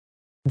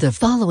The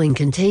following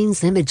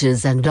contains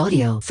images and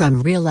audio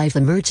from real-life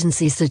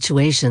emergency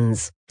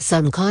situations.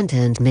 Some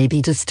content may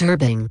be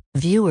disturbing.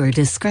 Viewer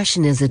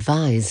discretion is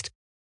advised.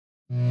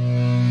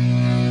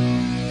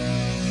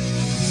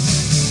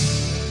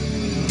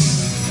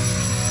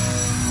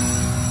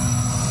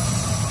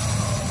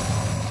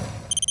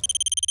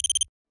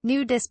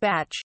 New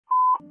dispatch.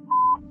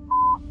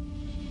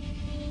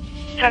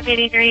 Truck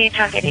 83,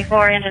 Truck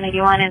 84, Engine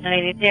 81, Engine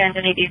 82,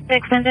 Engine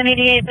 86, Engine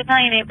 88,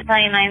 Battalion 8,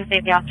 Battalion 9,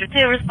 Safety Officer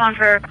 2, respond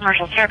for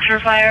commercial structure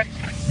fire.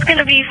 It's going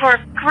to be for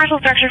commercial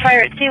structure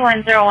fire at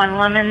 2101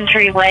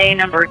 Lemontree Way,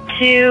 number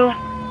 2.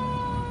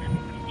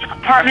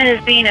 Apartment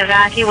is being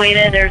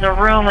evacuated. There's a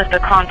room with the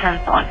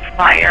contents on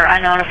fire. I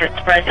don't know if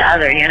it's spread to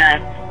other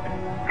units.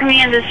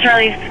 Command is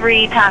Charlie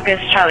 3, TAC is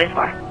Charlie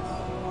 4.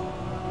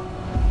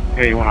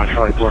 Hey, you want on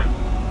Charlie 4?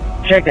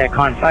 Check that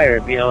con fire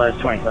at BLS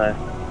 25.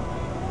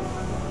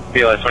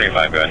 BLS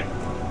 25, go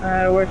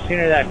ahead. We're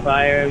near that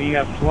fire. You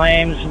got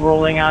flames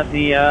rolling out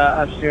the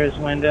upstairs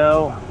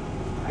window.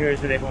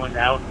 Appears that everyone's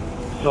out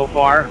so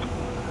far.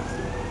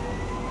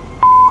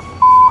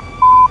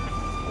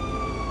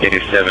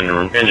 87,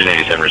 Engine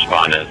 87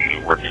 respond as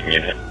a working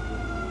unit.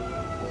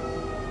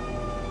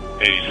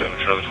 87,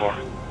 Charlie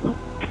 4.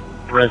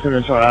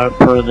 Residents are out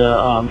for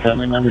the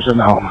family members in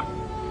the home.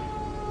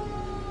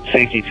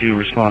 Safety 2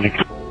 responding.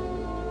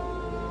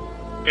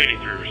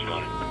 83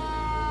 responding.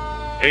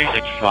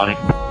 86 responding.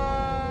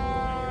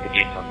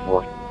 88 on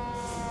 4.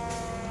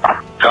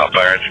 Call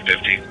fire, engine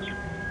 15.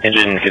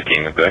 Engine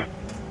 15, okay.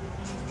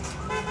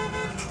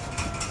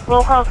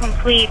 Roll call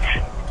complete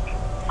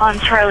on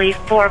Charlie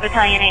 4,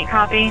 Battalion 8,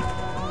 copy.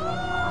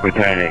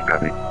 Battalion 8,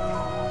 copy.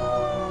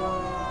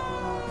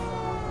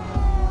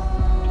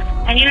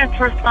 And units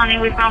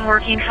responding, we've gone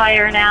working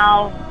fire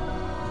now.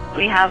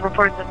 We have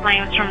reports of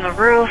flames from the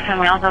roof, and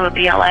we also have a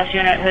BLS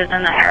unit who's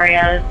in the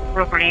area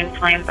reporting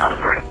flames out of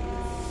the roof.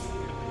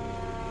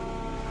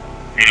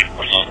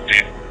 84 on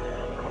speed.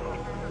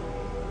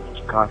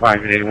 Call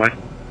fire, 81.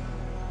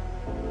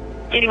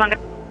 81.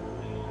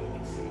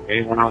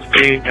 81 on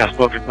speed, got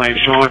smoke and flame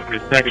showing from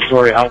the second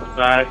story out the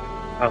side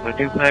of the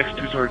duplex,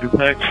 two-story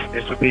duplex.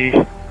 This would be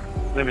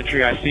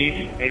Lemontree IC.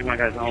 81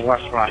 guys on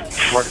watch spot.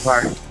 Working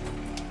fire.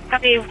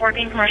 Copy,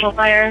 working commercial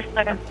fire,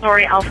 second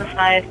story alpha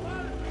side.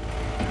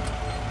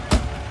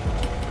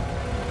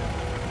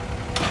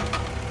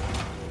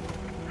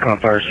 Call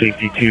fire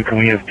safety 2, can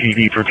we have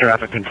PD for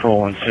traffic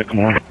control in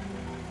Sycamore?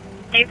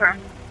 Paper.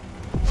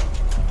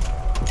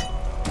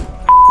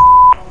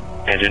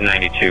 Engine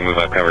 92, move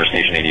up cover,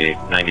 station 88,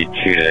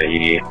 92 to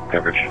 88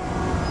 coverage.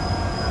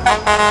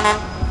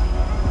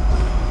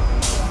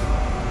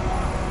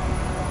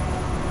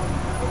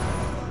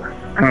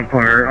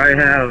 Fire, I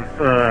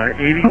have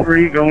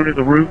 83 going to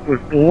the roof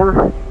with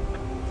 4,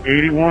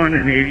 81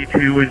 and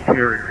 82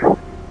 interior.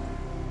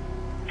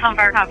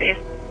 Fire copies.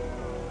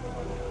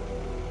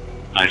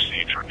 I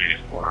see truck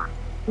 84.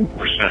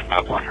 We're setting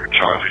up on her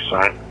Charlie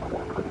side.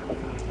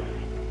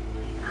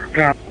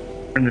 Got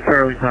on the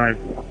Charlie side.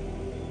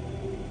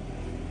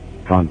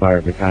 On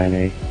fire, Battalion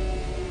 8.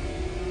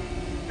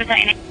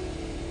 Battalion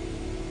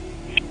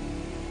 8.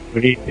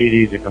 We need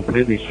PD to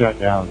completely shut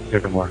down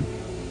Sycamore.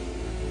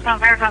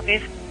 Fire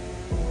copies.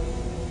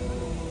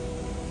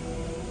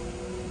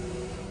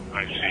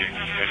 I see.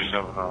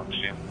 87 on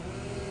scene.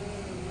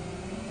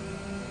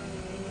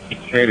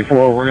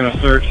 84, we're gonna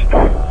search.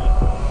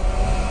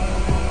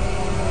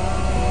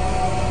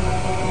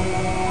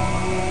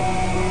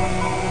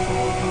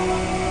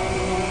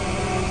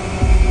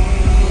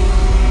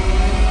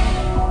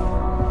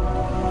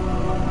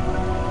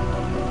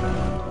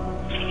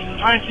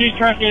 I see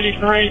truck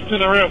 83 to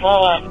the roof,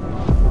 all up.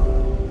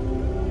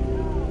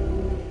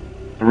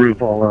 The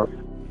roof all up.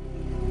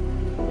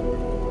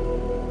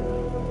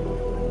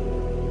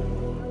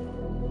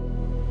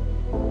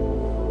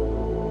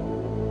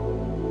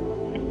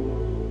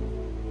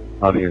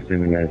 I'll be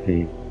assuming I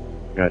see.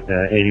 Got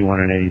 81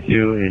 and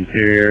 82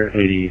 interior,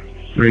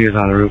 83 is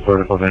on the roof,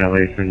 vertical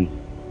ventilation,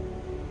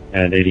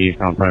 and 88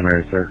 is on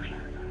primary search.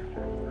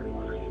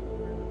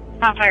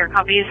 Fire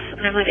copies.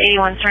 I believe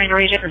 81 starting to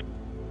reach it.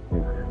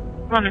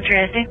 Lemontree,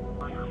 I see.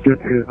 Good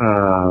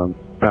to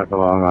pass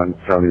along on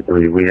Charlie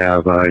 3. We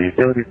have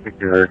utilities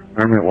secure,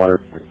 permanent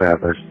water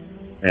established,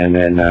 and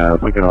then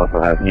we can also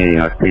have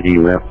Antioch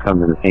PD rep come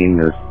to the scene.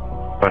 There's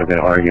quite a bit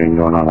of arguing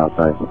going on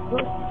outside.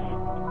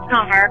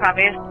 Fire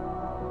copies.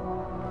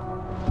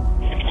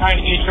 I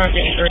see truck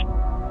 83.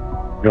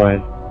 Go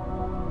ahead.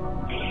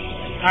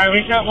 Alright,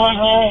 we got one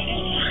hole.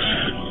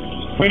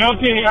 We don't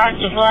see the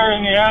active fire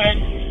in the attic.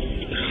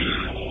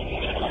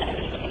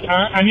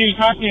 I need to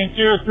talk to the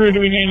interior crew. Do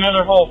we need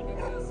another hole?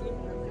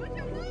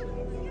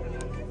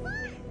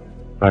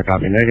 I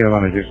copy. Negative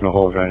on additional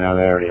holes right now.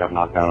 They already have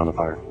knockdown on the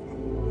fire.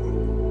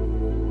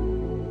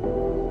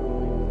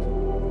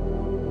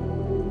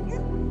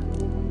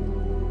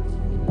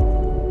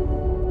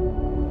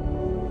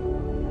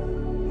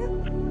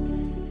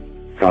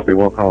 Copy.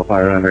 We'll call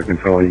fire under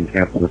control. You can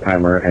cancel the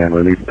timer and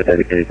release the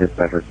dedicated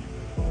dispatchers.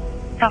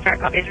 Fire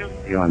copies.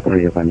 You on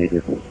 3 if I need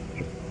you.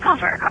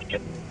 Fire copies.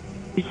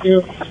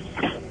 52.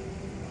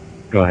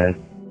 Go ahead.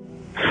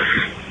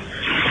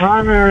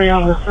 Primary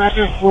on the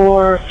second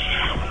floor,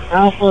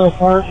 Alpha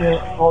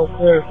apartment, all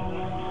clear.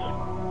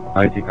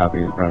 IT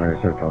copy,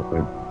 primary search all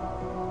clear.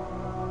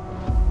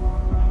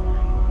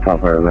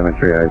 Alpha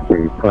Lemontree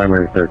IT,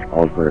 primary search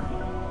all clear.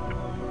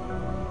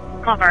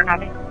 Call fire,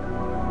 copy.